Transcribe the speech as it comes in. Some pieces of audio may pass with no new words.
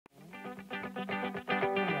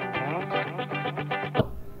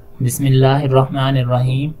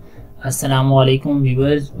बिस्मिल्लाहिर्रहमानिर्रहीम। अस्सलामुअलैकुम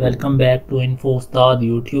viewers, welcome back to इनफोउस्ताद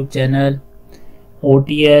YouTube channel.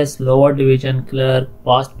 OTS lower division clerk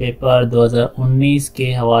past paper 2019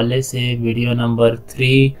 के हवाले से वीडियो नंबर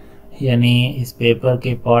 3 यानी इस पेपर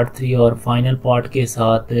के पार्ट 3 और फाइनल पार्ट के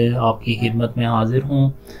साथ आपकी खिदमत में हाजिर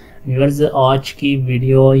हूँ। व्यूअर्स, आज की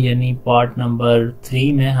वीडियो यानी पार्ट नंबर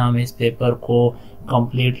 3 में हम इस पेपर को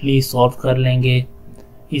कम्प्लीटली सॉल्व कर लेंगे।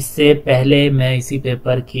 इससे पहले मैं इसी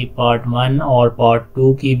पेपर की पार्ट 1 और पार्ट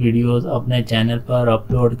 2 की वीडियोस अपने चैनल पर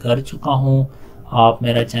अपलोड कर चुका हूं। आप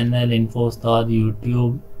मेरा चैनल इनफोउस्ताद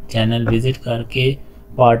यूट्यूब चैनल विज़िट करके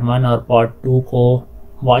पार्ट 1 और पार्ट 2 को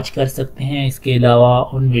वॉच कर सकते हैं। इसके अलावा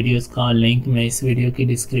उन वीडियोस का लिंक मैं इस वीडियो की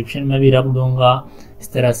डिस्क्रिप्शन में भी रख दूंगा।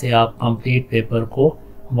 इस तरह से आप कंप्लीट पेपर को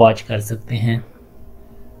वॉच कर सकते हैं।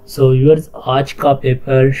 सो व्यूअर्स, आज का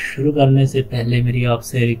पेपर शुरू करने से पहले मेरी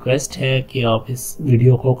आपसे रिक्वेस्ट है कि आप इस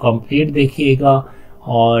वीडियो को कंप्लीट देखिएगा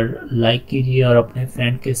और लाइक कीजिए और अपने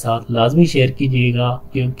फ्रेंड के साथ लाजमी शेयर कीजिएगा,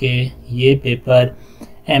 क्योंकि ये पेपर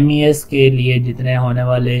MES के लिए जितने होने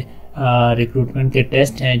वाले रिक्रूटमेंट के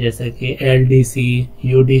टेस्ट हैं, जैसे कि LDC,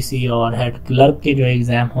 UDC और हेड क्लर्क के जो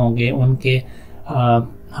एग्ज़ाम होंगे उनके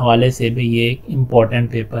हवाले से भी ये एक इम्पॉर्टेंट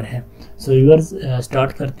पेपर है। सो व्यूअर्स,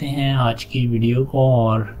 स्टार्ट करते हैं आज की वीडियो को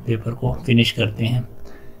और पेपर को फिनिश करते हैं।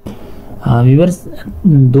 व्यूअर्स,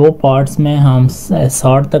 2 पार्ट्स में हम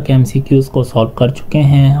 60 तक MCQs को सॉल्व कर चुके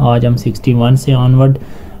हैं। आज हम 61 से ऑनवर्ड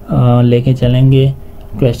लेके चलेंगे।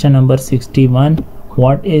 Question number 61,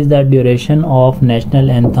 what is the duration of national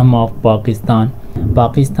anthem of Pakistan.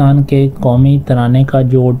 Pakistan के कौमी तराने का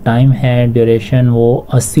जो टाइम है, ड्यूरेशन, वो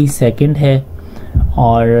 80 सेकंड है।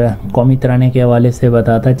 और कौमी तराने के हवाले से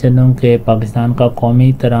बताता चलूँ कि पाकिस्तान का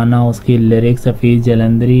कौमी तराना उसकी लिरिक्स हफीज़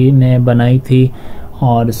जलंधरी ने बनाई थी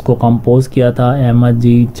और इसको कंपोज़ किया था अहमद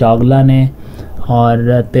जी चागला ने।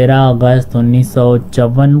 और 13 अगस्त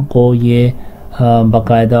 1954 को ये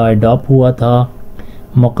बाकायदा अडॉप्ट हुआ था।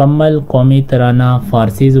 मुकम्मल कौमी तराना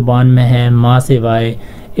फ़ारसी ज़ुबान में है, माँ सिवाय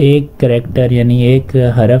एक करैक्टर यानी एक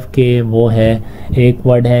हरफ के वो है, एक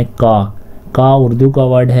वर्ड है का उर्दू का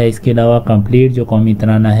वर्ड है। इसके अलावा कंप्लीट जो कौमी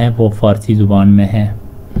तराना है वो फ़ारसी ज़ुबान में है।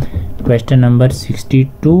 Question number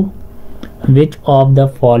 62, which of the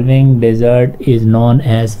following desert is known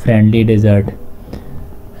as friendly desert.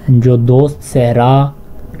 जो दोस्त सहरा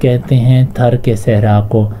कहते हैं थर के सहरा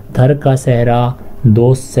को, थर का सहरा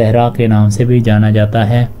दोस्त सहरा के नाम से भी जाना जाता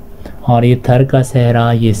है और ये थर का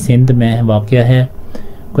सहरा ये सिंध में वाक़या है।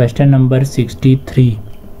 Question number 63,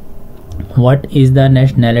 What is the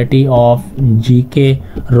nationality of J.K.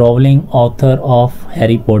 Rowling, author of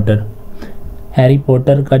Harry Potter. Harry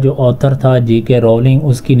Potter का जो ऑथर था J.K. Rowling,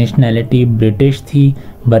 उसकी नेशनैलिटी ब्रिटिश थी,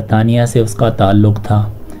 बरतानिया से उसका ताल्लुक़ था।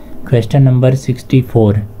 Question number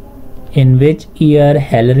 64, in which year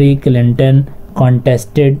Hillary Clinton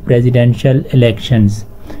contested presidential elections.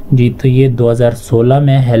 जी, तो ये 2016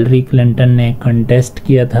 में हिलरी क्लिंटन ने कंटेस्ट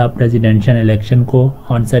किया था प्रेसिडेंशियल इलेक्शन को।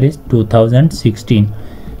 Answer is 2016।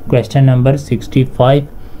 Question number 65,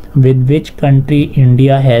 with which country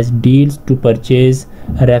India has deals to purchase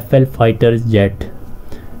Rafale fighters jet।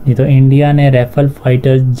 ये तो इंडिया ने राफेल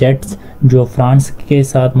फाइटर जेट्स जो फ्रांस के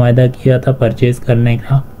साथ मायदा किया था परचेज करने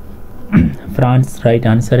का। फ्रांस राइट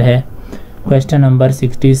आंसर है। Question number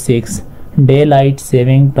 66, day light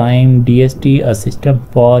saving time DST a system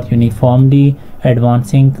for uniformly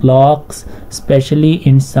advancing clocks especially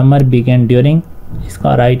in summer began during।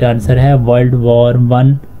 इसका राइट आंसर है वर्ल्ड वॉर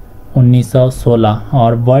 1 1916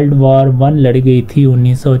 और वर्ल्ड वॉर 1 लड़ी गई थी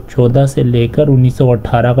 1914 से लेकर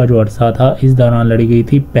 1918 का जो अरसा था, इस दौरान लड़ी गई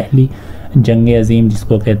थी पहली जंग अजीम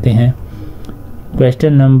जिसको कहते हैं।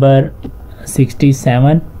 Question number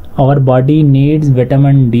 67, our body needs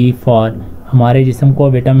vitamin D for. हमारे जिस्म को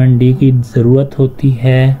विटामिन D की ज़रूरत होती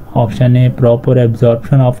है। Option A proper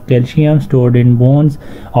absorption of calcium stored in bones,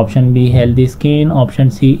 option be healthy skin, option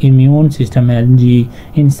C immune system health. जी,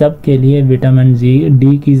 इन सब के लिए विटामिन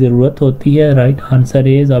D की ज़रूरत होती है। Right answer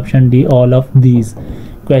is option D, all of these.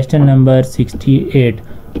 Question number 68,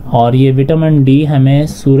 और ये विटामिन D हमें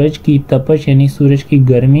सूरज की तपश यानी सूरज की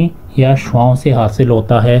गर्मी या शुआओं से हासिल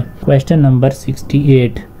होता है। Question number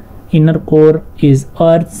 68, inner core is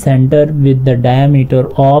earth centre with the diameter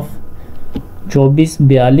of.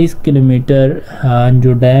 24-42 kilometre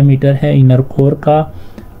जो डायमीटर है इनर कोर का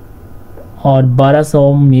और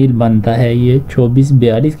 1200 मील बनता है। ये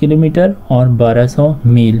 24-42 किलोमीटर और 1200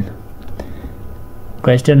 मील।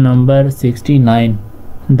 Question number 69,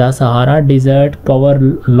 the Sahara dessert cover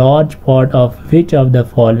large part of which of the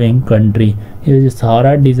following country. ये जो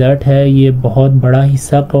सहारा डिज़र्ट है ये बहुत बड़ा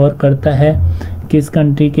हिस्सा कवर करता है किस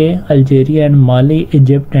कंट्री के? Algeria and Mali,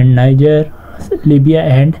 Egypt and niger, Libya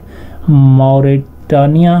and मॉरिट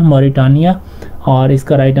Mauritania, और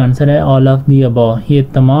इसका राइट आंसर है ऑल ऑफ दी अबव। ये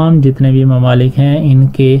तमाम जितने भी ममालिक हैं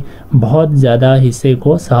इनके बहुत ज़्यादा हिस्से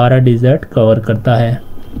को सहारा डिज़र्ट कवर करता है।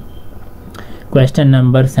 Question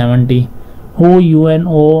number 70,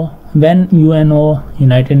 when UNO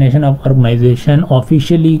United nation organisation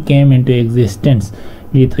officially came into existence.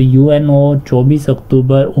 ये तो UNO 24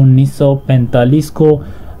 अक्टूबर 1945 को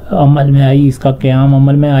अमल में आई, इसका क़याम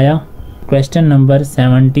अमल में आया। Question number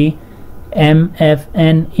 70,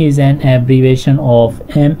 MFN is an abbreviation of,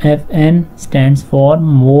 MFN stands for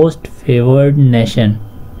Most Favored Nation.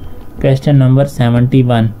 Question number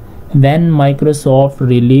 71, when Microsoft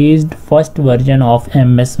released first version of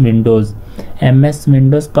MS Windows, MS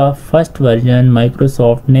Windows का first version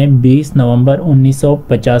Microsoft ने 20 नवंबर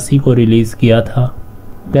 1985 को रिलीज़ किया था।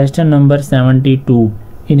 Question number 72,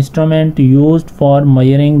 instrument used for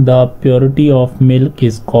measuring the purity of milk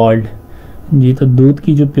is called. जी तो दूध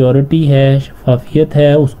की जो purity है, शफाफियत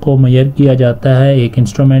है, उसको मेजर किया जाता है एक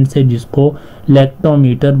इंस्ट्रूमेंट से जिसको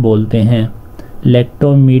लैक्टोमीटर बोलते हैं।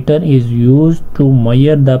 Lactometer is used to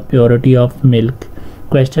measure the purity of milk.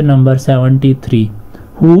 Question number 73,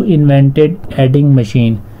 who invented adding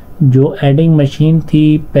machine. जो एडिंग मशीन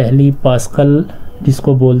थी पहली पास्कल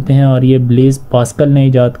जिसको बोलते हैं, और ये ब्लेज पास्कल ने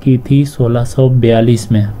इजाद की थी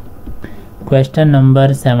 1642 में। Question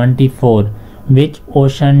number 74, which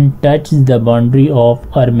ocean touch the boundary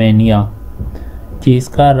of Armenia.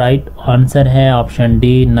 जिसका राइट आंसर है option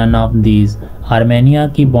D, none of these. Armenia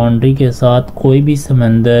की बाउंड्री के साथ कोई भी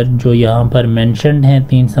समंदर जो यहाँ पर मेंशन्ड हैं,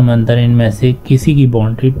 3 समंदर, इनमें से किसी की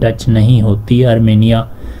बाउंड्री टच नहीं होती आर्मेनिया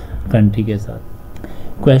कंट्री के साथ।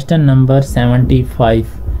 Question number 75,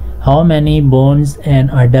 how many bones an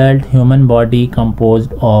adult human body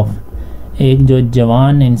composed of. एक जो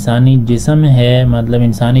जवान इंसानी जिस्म है, मतलब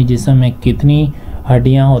इंसानी जिस्म में कितनी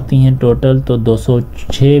हड्डियाँ होती हैं टोटल, तो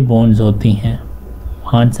 206 बोन्स होती हैं।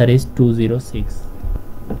 Answer is 206।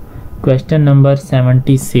 Question number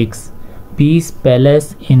 76, piece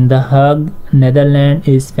palace in the hug Netherland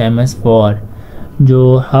is famous for.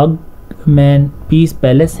 जो हग में पीस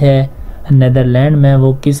पैलेस है नेदरलैंड में,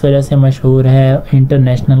 वो किस वजह से मशहूर है।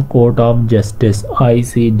 International court of justice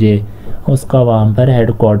ICJ उसका वहाँ पर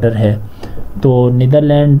हेडक्वार्टर है। तो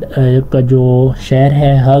नीदरलैंड का जो शहर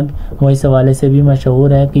है हग, वो इस हवाले से भी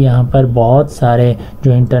मशहूर है कि यहाँ पर बहुत सारे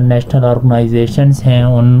जो इंटरनेशनल ऑर्गेनाइजेशंस हैं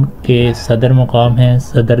उनके सदर मुकाम हैं,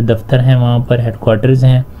 सदर दफ्तर हैं, वहाँ पर हेडक्वार्टर्स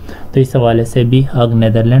हैं। तो इस हवाले से भी हग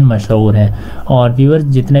नीदरलैंड मशहूर है। और व्यूअर्स,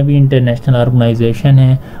 जितने भी इंटरनेशनल ऑर्गेनाइजेशन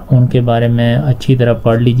हैं उनके बारे में अच्छी तरह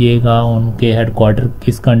पढ़ लीजिएगा, उनके हेडक्वार्टर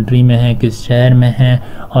किस कंट्री में है, किस शहर में है,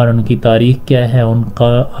 और उनकी तारीख क्या है,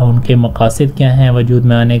 उनके मकासद क्या हैं वजूद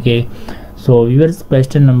में आने के। सो व्यूअर्स,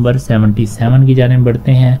 क्वेश्चन नंबर 77 की जाने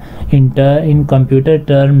बढ़ते हैं। इन computer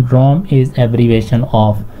term ROM is abbreviation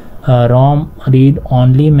of. Rome read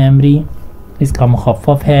only memory, इसका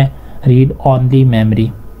मुखफ़्फ़फ है read only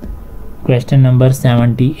memory. Question number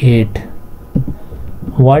 78,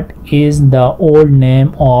 what is the old name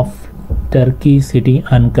of Turkey city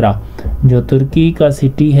अंकरा। जो तुर्की का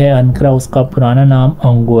सिटी है अंकरा, उसका पुराना नाम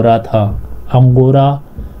अंगोरा था। Angora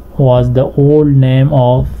was the old name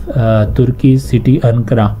of Turkey city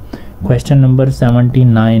Ankara. Question number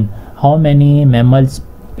 79, how many mammal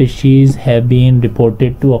species have been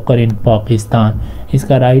reported to occur in Pakistan?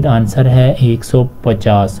 इसका right answer है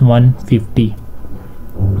 150, 150।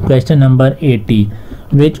 Question number 80,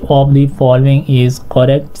 which of the following is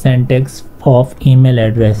correct syntax of email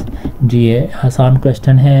address? जी ये आसान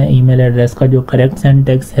question है। Email address का जो correct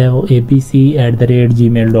syntax है वो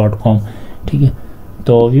abc@gmail.com। ठीक है,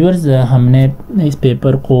 तो व्यूअर्स हमने इस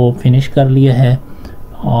पेपर को फिनिश कर लिया है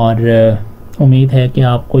और उम्मीद है कि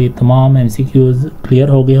आपको ये तमाम MCQs क्लियर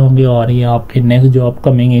हो गए होंगे और ये आपके नेक्स्ट जो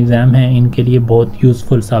अपकमिंग एग्ज़ाम हैं इनके लिए बहुत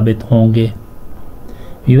यूज़फुल साबित होंगे।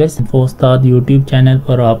 व्यूअर्स, इन्फोउस्ताद यूट्यूब चैनल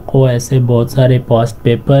पर आपको ऐसे बहुत सारे पास्ट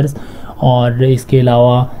पेपर्स और इसके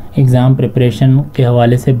अलावा एग्ज़ाम प्रिपरेशन के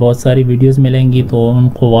हवाले से बहुत सारी वीडियोस मिलेंगी, तो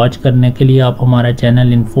उनको वॉच करने के लिए आप हमारा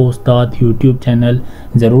चैनल इन्फोउस्ताद यूट्यूब चैनल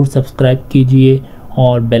ज़रूर सब्सक्राइब कीजिए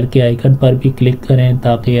और बेल के आइकन पर भी क्लिक करें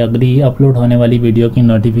ताकि अगली अपलोड होने वाली वीडियो की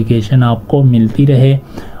नोटिफिकेशन आपको मिलती रहे।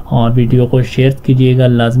 और वीडियो को शेयर कीजिएगा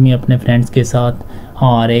लाजमी अपने फ्रेंड्स के साथ।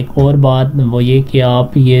 और एक और बात वो ये कि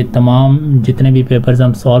आप ये तमाम जितने भी पेपर्स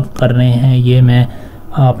हम सॉल्व कर रहे हैं ये मैं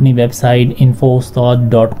अपनी वेबसाइट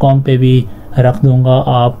infoUstaad.com पे भी रख दूँगा।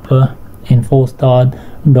 आप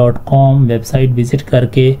infoUstaad.com वेबसाइट विज़िट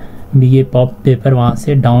करके भी ये पेपर वहाँ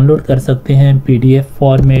से डाउनलोड कर सकते हैं PDF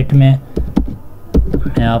फॉर्मेट में।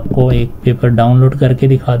 मैं आपको एक पेपर डाउनलोड करके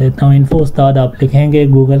दिखा देता हूँ। इन्फोउस्ताद आप लिखेंगे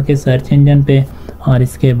गूगल के सर्च इंजन पे और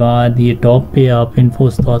इसके बाद ये टॉप पे आप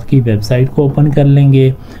infoUstaad की वेबसाइट को ओपन कर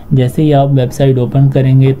लेंगे। जैसे ही आप वेबसाइट ओपन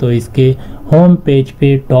करेंगे तो इसके होम पेज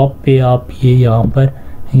पे टॉप पे आप ये यहाँ पर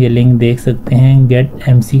ये लिंक देख सकते हैं, गेट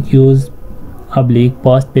MCQs /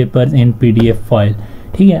 पास्ट पेपर्स इन PDF फाइल।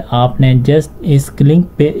 ठीक है, आपने जस्ट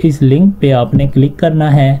इस लिंक पे आपने क्लिक करना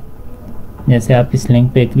है। जैसे आप इस लिंक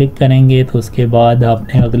पे क्लिक करेंगे तो उसके बाद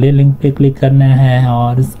आपने अगले लिंक पे क्लिक करना है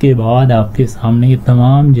और उसके बाद आपके सामने ये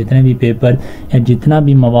तमाम जितने भी पेपर या जितना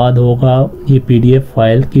भी मवाद होगा ये PDF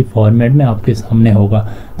फाइल की फॉर्मेट में आपके सामने होगा।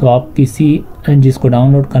 तो आप किसी जिसको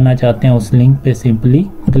डाउनलोड करना चाहते हैं उस लिंक पे सिंपली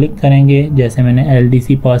क्लिक करेंगे। जैसे मैंने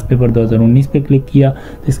LDC पास पेपर 2019 पे क्लिक किया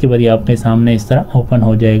तो इसके बाद ये आपके सामने इस तरह ओपन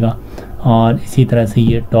हो जाएगा। और इसी तरह से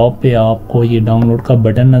ये टॉप पे आपको ये डाउनलोड का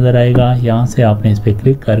बटन नज़र आएगा, यहाँ से आपने इस पर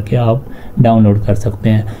क्लिक करके आप डाउनलोड कर सकते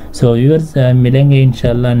हैं। सो व्यूअर्स, मिलेंगे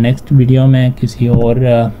इंशाल्लाह नेक्स्ट वीडियो में किसी और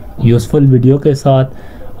यूज़फुल वीडियो के साथ,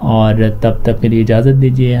 और तब तक के लिए इजाज़त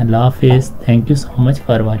दीजिए। अल्लाह हाफिज़। Thank you so much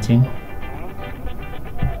for watching.